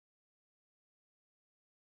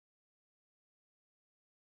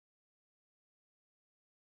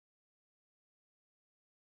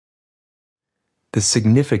the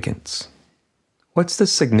significance. What's the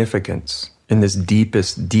significance in this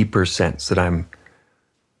deeper sense that I'm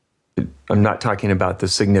not talking about the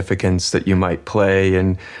significance that you might play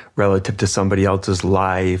in relative to somebody else's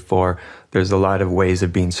life, or there's a lot of ways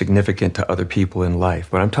of being significant to other people in life,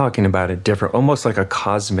 but I'm talking about a different, almost like a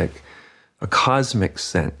cosmic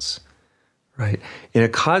sense, right? In a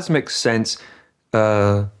cosmic sense,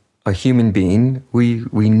 a human being,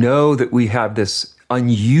 we know that we have this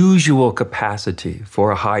unusual capacity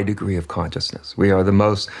for a high degree of consciousness. We are the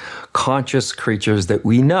most conscious creatures that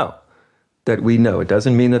we know. It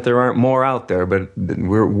doesn't mean that there aren't more out there, but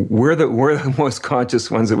we're the most conscious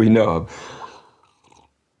ones that we know of.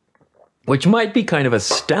 Which might be kind of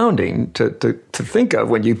astounding to think of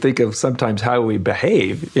when you think of sometimes how we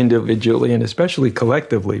behave individually and especially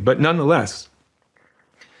collectively. But nonetheless,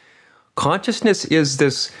 consciousness is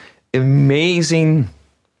this amazing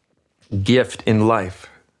gift in life,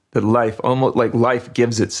 that life, almost like life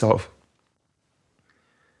gives itself.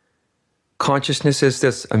 Consciousness is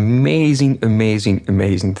this amazing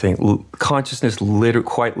thing. Consciousness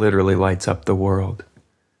quite literally lights up the world,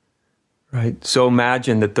 right? So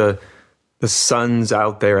imagine that the sun's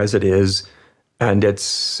out there as it is, and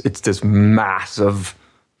it's this massive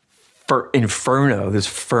inferno, this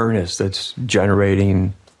furnace that's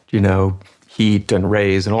generating, heat and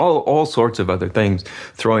rays and all sorts of other things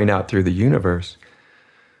throwing out through the universe,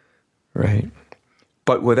 right?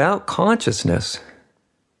 But without consciousness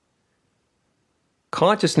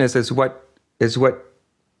is what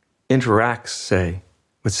interacts, say,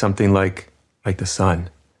 with something like the sun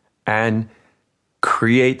and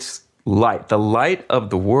creates light. The light of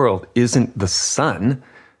the world isn't the sun.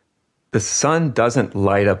 The sun doesn't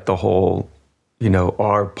light up the whole,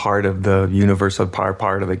 our part of the universe, our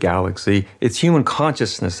part of the galaxy. It's human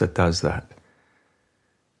consciousness that does that,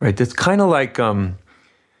 right? It's kind of like,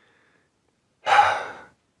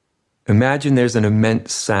 imagine there's an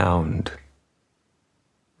immense sound,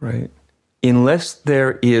 right? Unless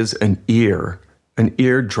there is an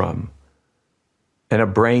eardrum, and a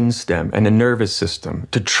brainstem and a nervous system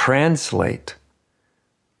to translate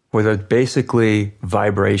what are basically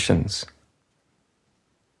vibrations,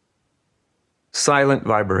 silent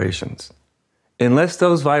vibrations. Unless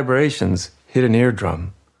those vibrations hit an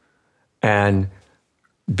eardrum and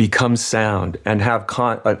become sound and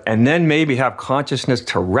and then maybe have consciousness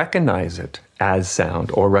to recognize it as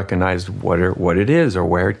sound, or recognize what it is, or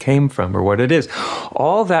where it came from, or what it is.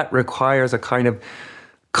 All that requires a kind of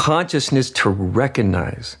consciousness to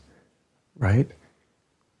recognize, right?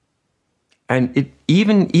 And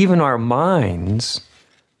even our minds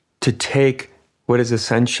to take what is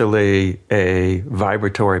essentially a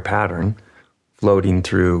vibratory pattern floating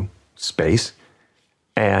through space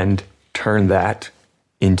and turn that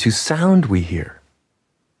into sound we hear.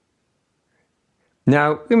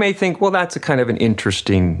 Now, we may think, well, that's a kind of an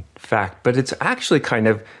interesting fact, but it's actually kind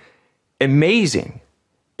of amazing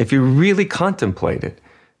if you really contemplate it,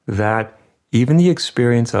 that even the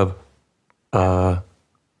experience of a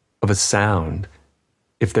sound,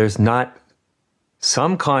 if there's not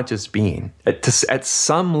some conscious being, at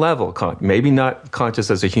some level, maybe not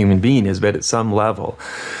conscious as a human being is, but at some level,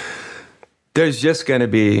 there's just going to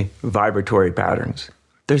be vibratory patterns.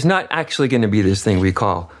 There's not actually going to be this thing we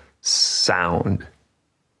call sound.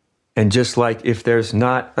 And just like if there's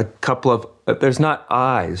not there's not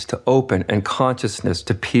eyes to open and consciousness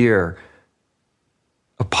to peer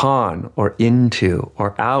upon or into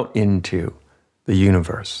or out into the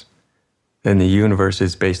universe, then the universe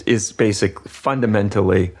is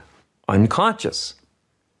fundamentally unconscious.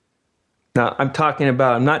 Now, I'm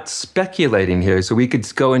not speculating here, so we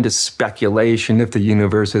could go into speculation if the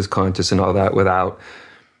universe is conscious and all that without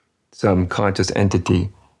some conscious entity.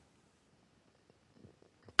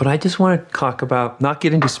 But I just want to talk about, not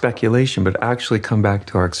get into speculation, but actually come back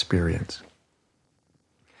to our experience.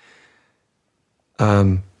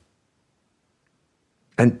 And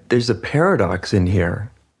there's a paradox in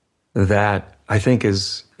here that I think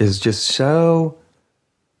is just so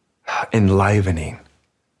enlivening,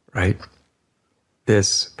 right?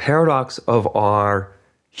 This paradox of our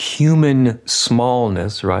human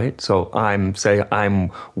smallness, right? So I'm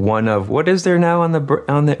one of, what is there now on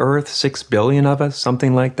the earth? 6 billion of us,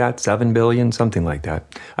 something like that, 7 billion, something like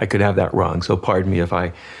that. I could have that wrong, so pardon me if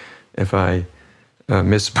I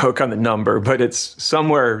misspoke on the number, but it's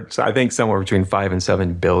somewhere between 5 and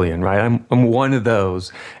 7 billion, right? I'm one of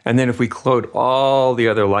those. And then if we include all the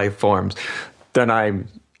other life forms, then I'm,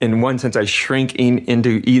 in one sense, I shrink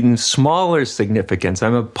into even smaller significance.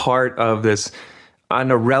 I'm a part of this. On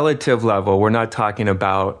a relative level, we're not talking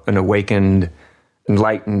about an awakened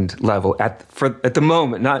enlightened level at the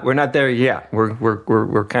moment. We're not there yet.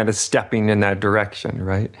 We're kind of stepping in that direction,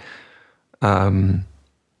 right?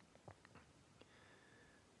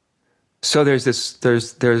 So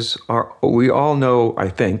we all know, I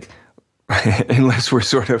think, unless we're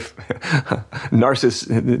sort of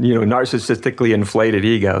narcissistically inflated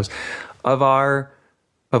egos, of our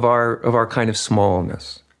kind of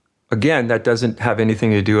smallness. Again, that doesn't have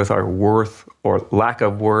anything to do with our worth or lack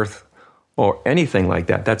of worth or anything like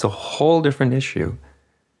that. That's a whole different issue.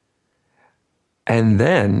 And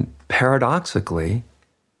then, paradoxically,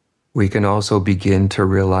 we can also begin to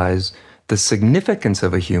realize the significance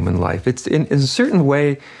of a human life. It's in a certain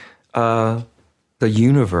way, the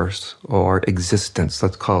universe or existence,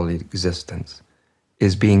 let's call it existence,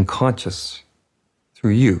 is being conscious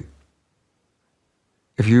through you.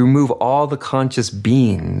 If you remove all the conscious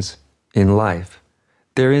beings in life,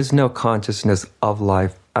 there is no consciousness of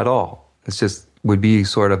life at all. It's just would be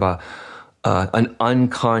sort of an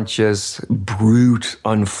unconscious, brute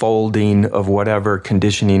unfolding of whatever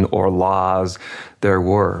conditioning or laws there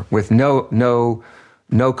were, with no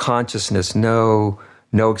consciousness, no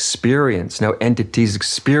experience, no entities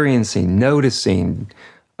experiencing, noticing,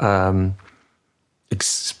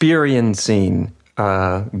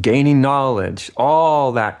 gaining knowledge.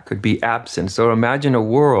 All that could be absent. So imagine a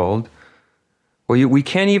world. Well, we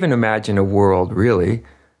can't even imagine a world really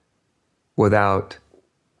without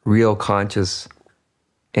real conscious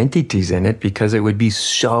entities in it, because it would be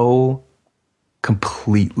so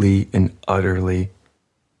completely and utterly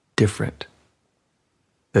different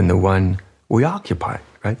than the one we occupy,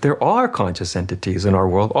 right? There are conscious entities in our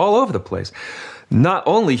world all over the place. Not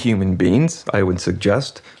only human beings, I would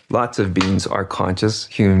suggest. Lots of beings are conscious.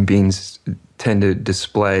 Human beings tend to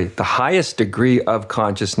display the highest degree of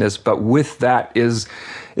consciousness, but with that is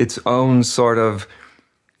its own sort of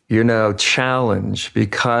challenge,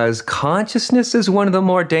 because consciousness is one of the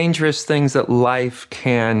more dangerous things that life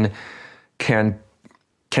can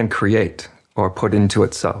create or put into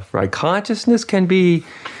itself, right? Consciousness can be,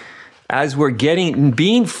 as we're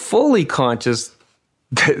being fully conscious,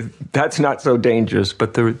 that's not so dangerous,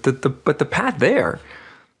 but the path there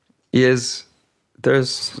is,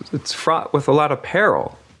 it's fraught with a lot of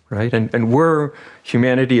peril, right? And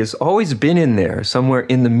humanity has always been in there, somewhere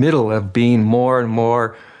in the middle of being more and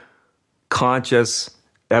more conscious,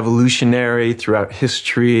 evolutionary throughout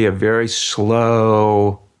history, a very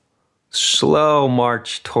slow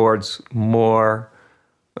march towards more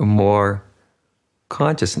and more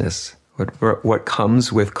consciousness. What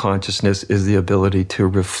comes with consciousness is the ability to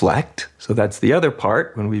reflect. So that's the other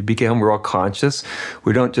part. When we're all conscious,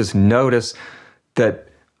 we don't just notice that,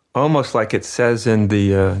 almost like it says in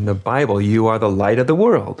the Bible, you are the light of the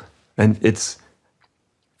world. And it's,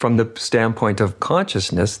 from the standpoint of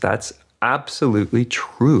consciousness, that's absolutely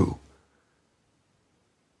true.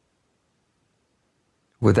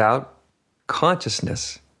 Without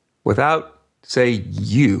consciousness, without, say,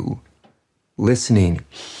 you listening,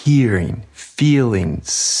 hearing, feeling,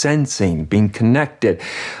 sensing, being connected,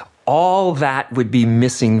 all that would be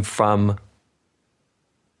missing from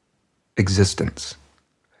existence.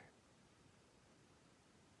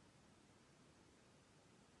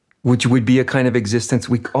 Which would be a kind of existence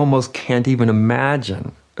we almost can't even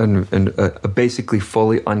imagine, and a basically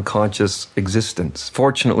fully unconscious existence.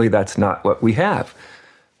 Fortunately, that's not what we have.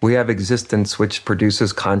 We have existence which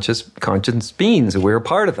produces conscious beings, and we're a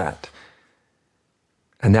part of that.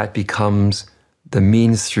 And that becomes the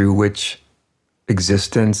means through which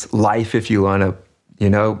existence, life, if you want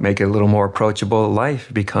to, make it a little more approachable,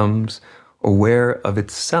 life becomes aware of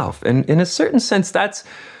itself. And in a certain sense, that's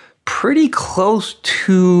pretty close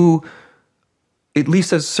to at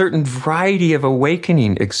least a certain variety of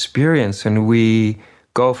awakening experience. And we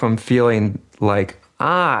go from feeling like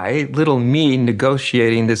little me,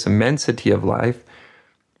 negotiating this immensity of life,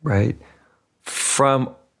 right?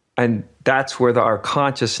 And that's where our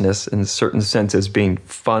consciousness, in a certain sense, is being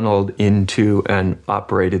funneled into and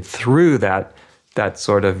operated through that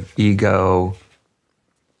sort of ego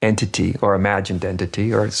entity or imagined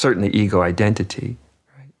entity, or certainly ego identity.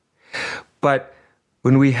 Right? But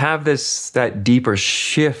when we have that deeper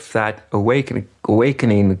shift, that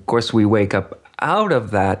awakening, of course, we wake up out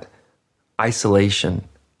of that isolation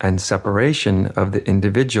and separation of the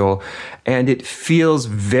individual, and it feels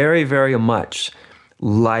very, very much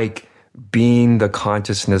like being the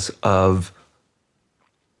consciousness of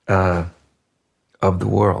the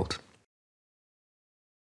world.